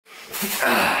It's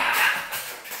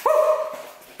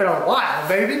been a while,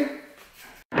 baby.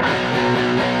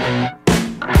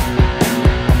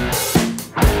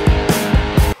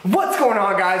 What's going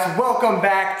on, guys? Welcome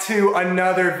back to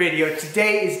another video.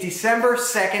 Today is December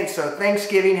 2nd, so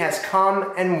Thanksgiving has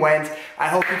come and went. I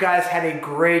hope you guys had a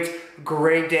great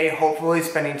day. Hopefully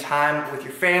spending time with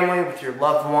your family, with your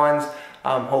loved ones.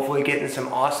 Hopefully getting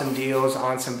some awesome deals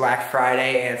on some Black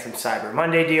Friday and some Cyber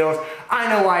Monday deals. I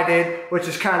know I did, which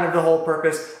is kind of the whole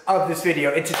purpose of this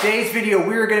video. In today's video,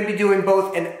 we're going to be doing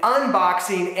both an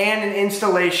unboxing and an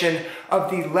installation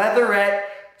of the Leatherette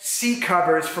seat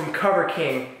covers from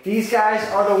CoverKing. These guys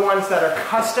are the ones that are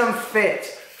custom fit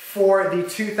for the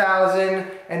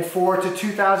 2004 to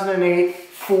 2008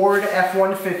 Ford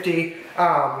F150.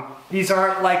 These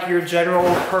aren't like your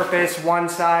general purpose, one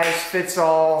size fits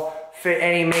all, fit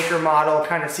any maker model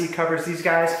kind of seat covers. These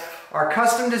guys are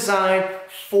custom designed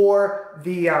for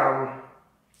the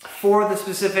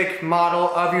specific model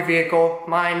of your vehicle.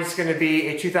 Mine is going to be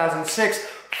a 2006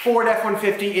 Ford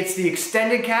F150. It's the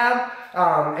extended cab,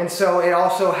 and so it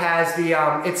also has the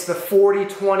it's the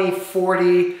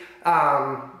 40-20-40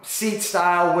 seat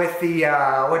style with the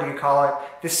what do you call it?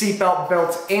 The seat belt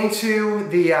built into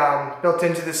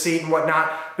the seat and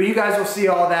whatnot. But you guys will see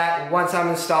all that once I'm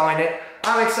installing it.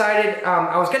 I'm excited.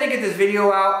 I was gonna get this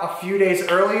video out a few days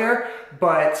earlier,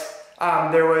 but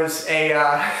there was a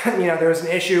there was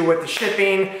an issue with the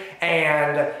shipping,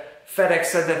 and FedEx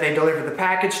said that they delivered the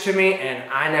package to me and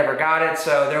I never got it.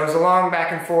 So there was a long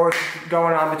back and forth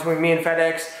going on between me and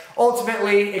FedEx.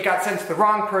 Ultimately, it got sent to the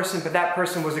wrong person, but that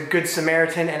person was a good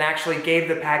Samaritan and actually gave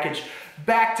the package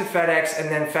back to FedEx, and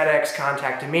then FedEx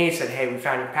contacted me, said, hey, we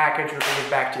found your package, we're gonna give it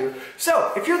back to you.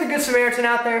 So, if you're the good Samaritan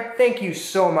out there, thank you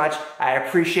so much. I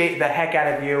appreciate the heck out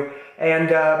of you. And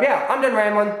yeah, I'm done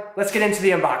rambling. Let's get into the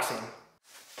unboxing.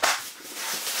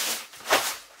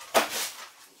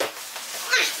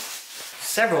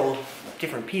 Several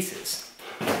different pieces.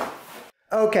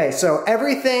 Okay, so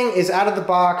everything is out of the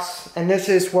box, and this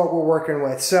is what we're working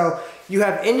with. So you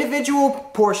have individual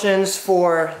portions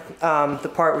for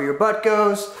the part where your butt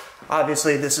goes.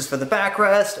 Obviously, this is for the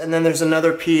backrest, and then there's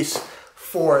another piece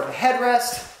for the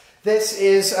headrest. This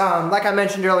is, like I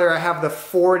mentioned earlier, I have the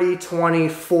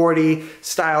 40-20-40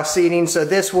 style seating. So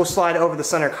this will slide over the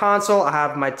center console. I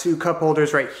have my two cup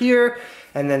holders right here,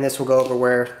 and then this will go over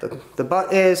where the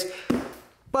butt is.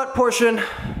 Butt portion,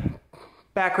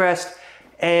 backrest,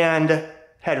 and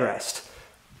headrest.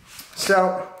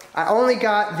 So I only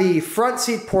got the front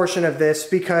seat portion of this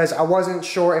because I wasn't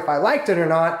sure if I liked it or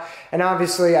not, and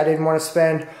obviously I didn't want to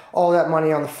spend all that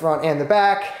money on the front and the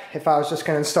back if I was just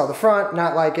going to install the front,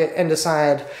 not like it, and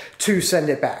decide to send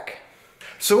it back.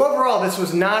 So overall, this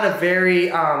was not a very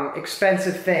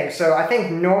expensive thing. So I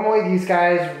think normally these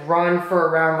guys run for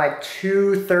around like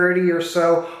 $230 or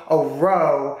so a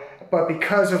row. But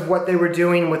because of what they were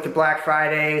doing with the Black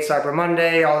Friday, Cyber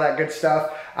Monday, all that good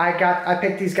stuff, I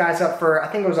picked these guys up for, I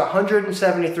think it was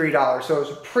 $173. So it was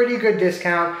a pretty good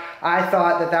discount. I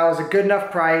thought that that was a good enough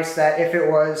price that if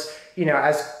it was,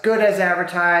 as good as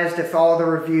advertised, if all the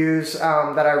reviews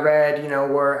that I read,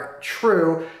 were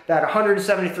true, that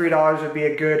 $173 would be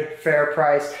a good, fair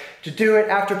price to do it.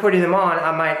 After putting them on,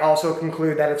 I might also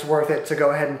conclude that it's worth it to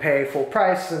go ahead and pay full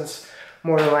price, since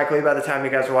more than likely, by the time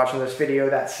you guys are watching this video,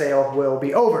 that sale will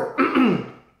be over.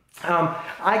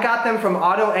 I got them from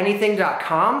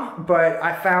AutoAnything.com, but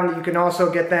I found that you can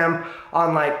also get them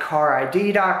on like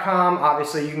CarID.com.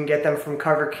 Obviously, you can get them from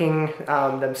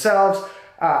CoverKing themselves.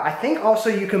 I think also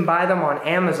you can buy them on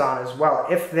Amazon as well.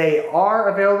 If they are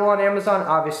available on Amazon,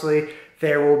 obviously,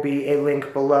 there will be a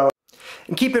link below.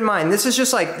 And keep in mind, this is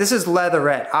just like, this is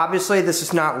leatherette. Obviously, this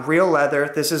is not real leather.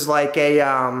 This is like a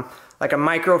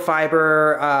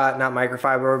microfiber, not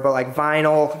microfiber, but like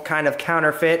vinyl kind of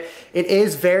counterfeit. It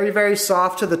is very, very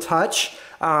soft to the touch.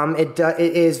 It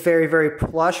is very, very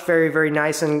plush, very, very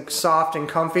nice and soft and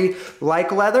comfy,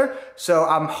 like leather. So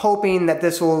I'm hoping that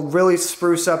this will really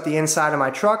spruce up the inside of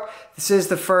my truck. This is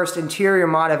the first interior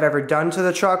mod I've ever done to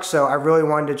the truck, so I really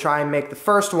wanted to try and make the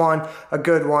first one a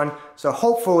good one. So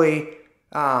hopefully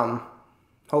I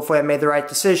made the right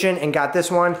decision and got this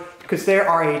one, because there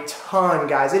are a ton,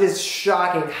 guys. It is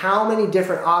shocking how many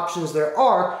different options there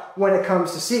are when it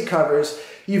comes to seat covers.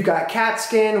 You've got cat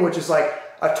skin, which is like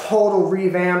a total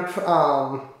revamp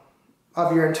of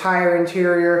your entire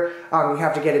interior. You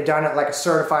have to get it done at like a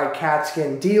certified cat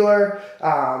skin dealer.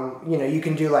 You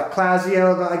can do like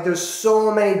Plasio. Like, there's so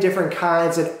many different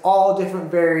kinds and all different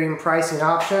varying pricing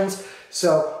options.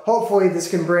 So hopefully this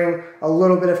can bring a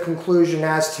little bit of conclusion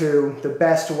as to the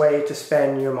best way to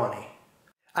spend your money.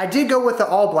 I did go with the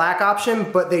all black option,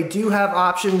 but they do have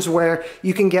options where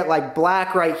you can get like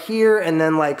black right here and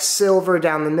then like silver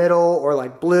down the middle, or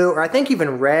like blue, or I think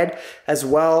even red as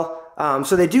well.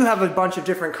 So they do have a bunch of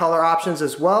different color options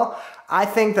as well. I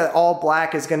think that all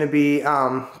black is going to be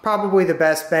probably the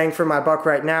best bang for my buck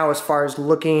right now as far as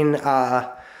looking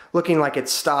like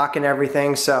it's stock and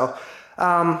everything. So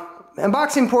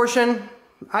unboxing portion,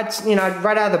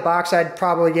 right out of the box, I'd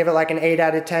probably give it like an 8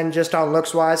 out of 10 just on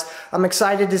looks wise. I'm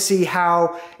excited to see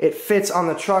how it fits on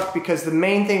the truck, because the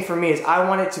main thing for me is I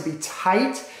want it to be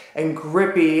tight and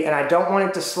grippy, and I don't want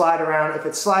it to slide around. If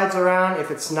it slides around,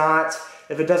 if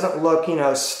it doesn't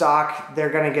look, stock, they're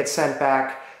gonna get sent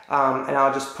back, and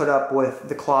I'll just put up with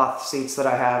the cloth seats that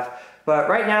I have. But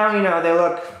right now, they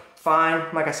look fine.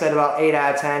 Like I said, about 8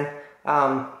 out of 10.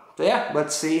 So yeah,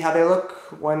 let's see how they look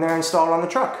when they're installed on the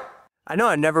truck. I know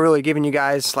I've never really given you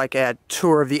guys like a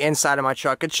tour of the inside of my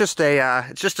truck. It's just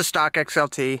a stock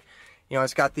XLT.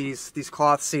 It's got these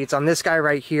cloth seats. On this guy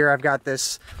right here, I've got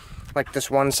this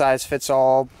one size fits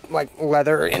all like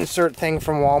leather insert thing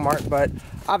from Walmart, but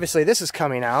obviously this is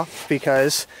coming out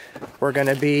because we're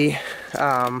gonna be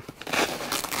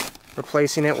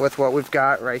replacing it with what we've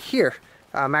got right here.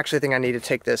 Actually, I think I need to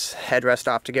take this headrest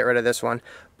off to get rid of this one,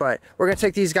 but we're gonna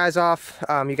take these guys off.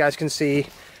 You guys can see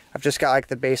I've just got like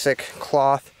the basic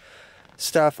cloth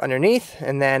stuff underneath,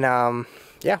 and then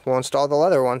yeah, we'll install the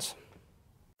leather ones.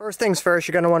 First things first,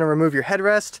 you're going to want to remove your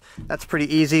headrest. That's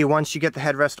pretty easy. Once you get the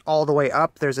headrest all the way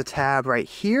up, there's a tab right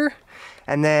here,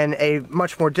 and then a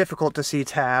much more difficult to see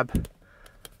tab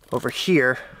over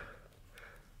here.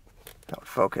 Don't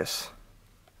focus.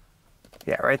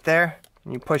 Yeah, right there.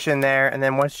 And you push in there, and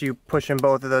then once you push in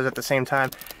both of those at the same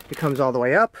time, it comes all the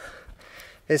way up.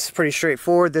 It's pretty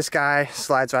straightforward. This guy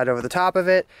slides right over the top of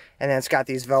it, and then it's got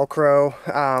these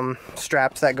Velcro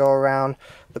straps that go around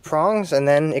the prongs, and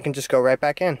then it can just go right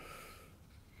back in.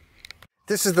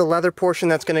 This is the leather portion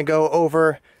that's going to go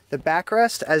over the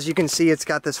backrest. As you can see, it's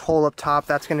got this hole up top.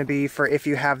 That's going to be for if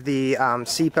you have the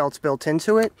seat belts built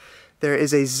into it. There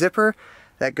is a zipper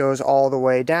that goes all the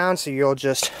way down, so you'll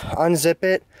just unzip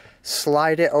it,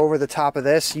 slide it over the top of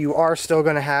this. You are still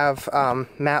going to have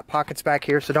map pockets back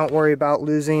here, so don't worry about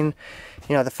losing,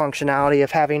 the functionality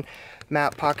of having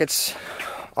map pockets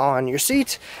on your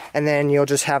seat. And then you'll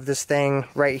just have this thing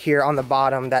right here on the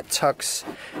bottom that tucks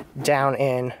down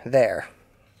in there.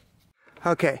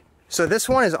 Okay, so this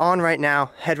one is on right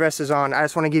now. Headrest is on. I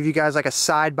just want to give you guys like a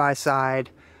side-by-side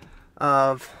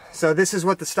of, so this is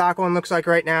what the stock one looks like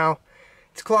right now.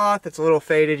 It's cloth, it's a little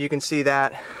faded, you can see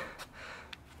that.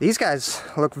 These guys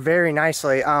look very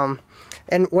nicely.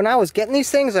 And when I was getting these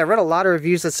things, I read a lot of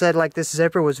reviews that said like this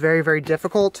zipper was very, very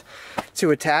difficult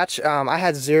to attach. I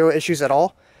had zero issues at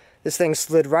all. This thing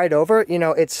slid right over.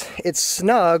 It's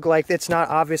snug, like it's not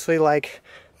obviously like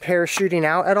parachuting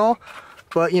out at all.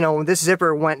 But this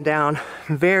zipper went down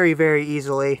very, very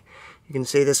easily. You can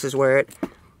see this is where it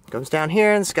goes down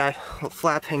here, and this guy little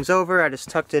flap hangs over. I just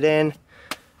tucked it in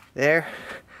there.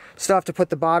 Still have to put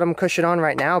the bottom cushion on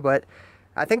right now, but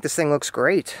I think this thing looks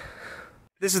great.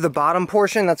 This is the bottom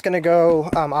portion that's going to go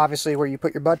obviously where you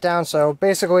put your butt down. So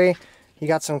basically you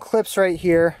got some clips right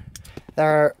here.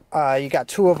 There you got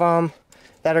 2 of them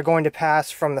that are going to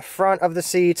pass from the front of the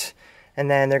seat,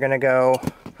 and then they're going to go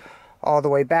all the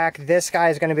way back. This guy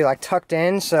is going to be like tucked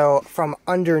in, so from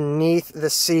underneath the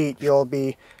seat you'll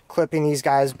be clipping these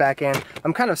guys back in.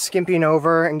 I'm kind of skimping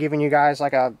over and giving you guys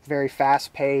like a very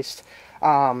fast-paced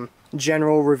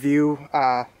general review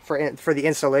for the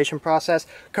installation process.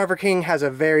 CoverKing has a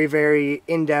very, very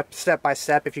in-depth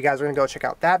step-by-step if you guys are going to go check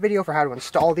out that video for how to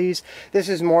install these. This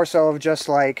is more so of just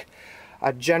like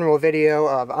a general video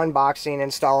of unboxing,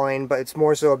 installing, but it's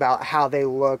more so about how they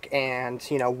look and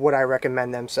would I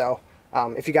recommend them. So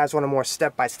if you guys want a more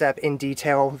step-by-step in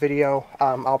detail video,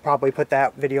 I'll probably put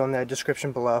that video in the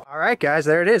description below. Alright guys,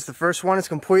 there it is. The first one is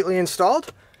completely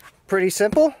installed. Pretty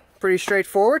simple, pretty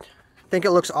straightforward. I think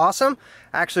it looks awesome.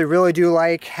 I actually really do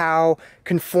like how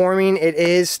conforming it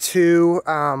is to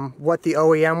what the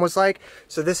OEM was like.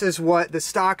 So this is what the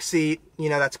stock seat,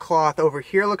 that's cloth over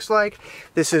here looks like.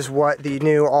 This is what the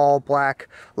new all black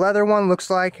leather one looks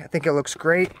like. I think it looks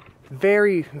great.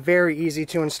 Very, very easy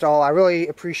to install. I really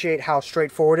appreciate how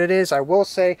straightforward it is. I will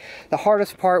say the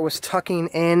hardest part was tucking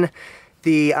in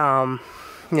the,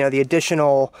 the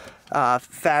additional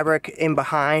fabric in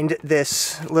behind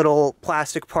this little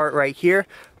plastic part right here.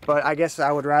 But I guess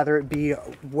I would rather it be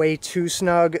way too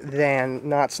snug than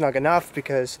not snug enough,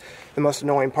 because the most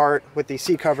annoying part with these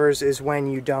seat covers is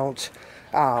when you don't,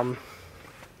 when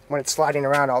it's sliding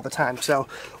around all the time. So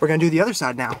we're gonna do the other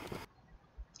side now.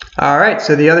 Alright,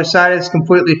 so the other side is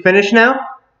completely finished now.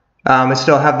 I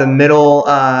still have the middle,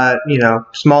 you know,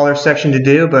 smaller section to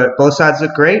do, but both sides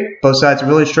look great. Both sides are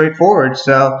really straightforward.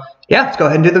 So yeah, let's go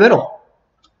ahead and do the middle.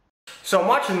 So I'm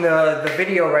watching the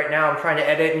video right now. I'm trying to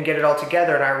edit and get it all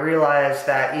together, and I realized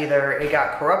that either it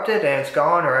got corrupted and it's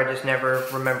gone, or I just never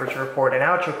remembered to record an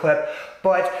outro clip.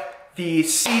 But the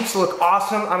seats look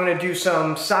awesome. I'm gonna do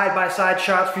some side-by-side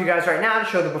shots for you guys right now to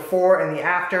show the before and the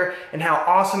after and how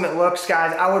awesome it looks,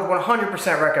 guys. I would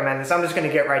 100% recommend this. I'm just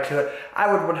gonna get right to it.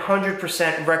 I would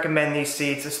 100% recommend these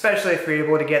seats, especially if you're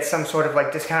able to get some sort of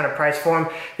like discounted price for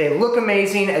them. They look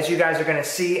amazing, as you guys are gonna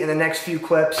see in the next few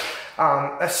clips.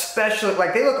 Especially,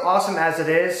 like, they look awesome as it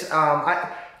is.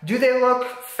 Do they look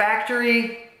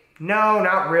factory? No,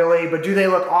 not really, but do they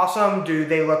look awesome? Do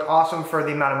they look awesome for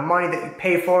the amount of money that you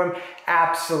pay for them?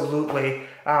 Absolutely.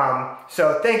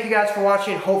 So thank you guys for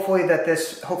watching. Hopefully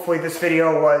this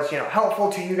video was, you know,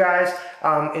 helpful to you guys.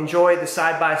 Enjoy the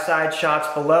side-by-side shots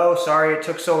below. Sorry it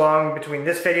took so long between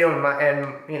this video and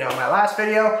my last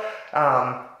video.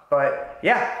 But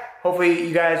yeah, hopefully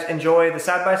you guys enjoy the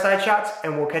side-by-side shots,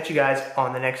 and we'll catch you guys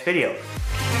on the next video.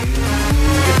 Cue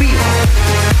the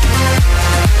beat.